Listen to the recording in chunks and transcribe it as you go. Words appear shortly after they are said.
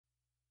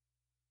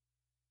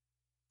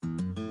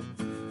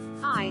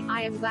Hi,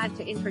 I am glad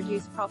to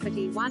introduce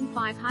property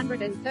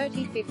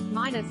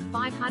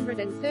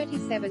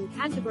 1535-537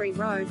 Canterbury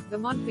Road,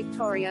 Vermont,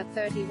 Victoria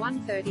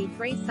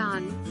 3133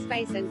 Sun,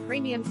 space and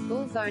premium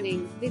school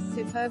zoning. This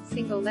superb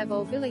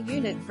single-level villa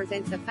unit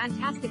presents a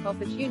fantastic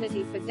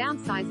opportunity for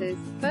downsizers,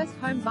 first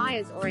home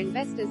buyers or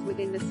investors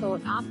within the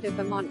sought-after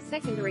Vermont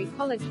secondary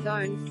college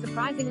zone.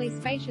 Surprisingly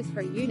spacious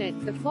for a unit,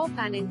 the floor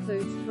plan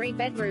includes 3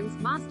 bedrooms,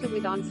 master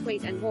with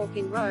ensuite and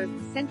walk-in robe,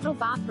 central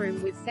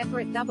bathroom with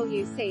separate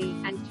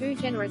WC, and 2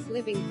 generous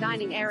living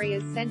dining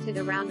areas centered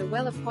around a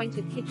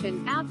well-appointed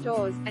kitchen.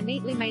 Outdoors, a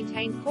neatly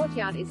maintained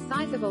courtyard is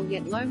sizable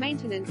yet low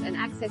maintenance and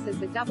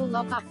accesses a double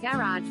lock-up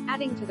garage.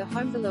 Adding to the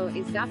home's allure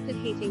is ducted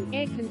heating,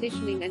 air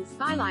conditioning and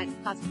skylights,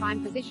 plus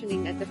prime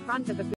positioning at the front of a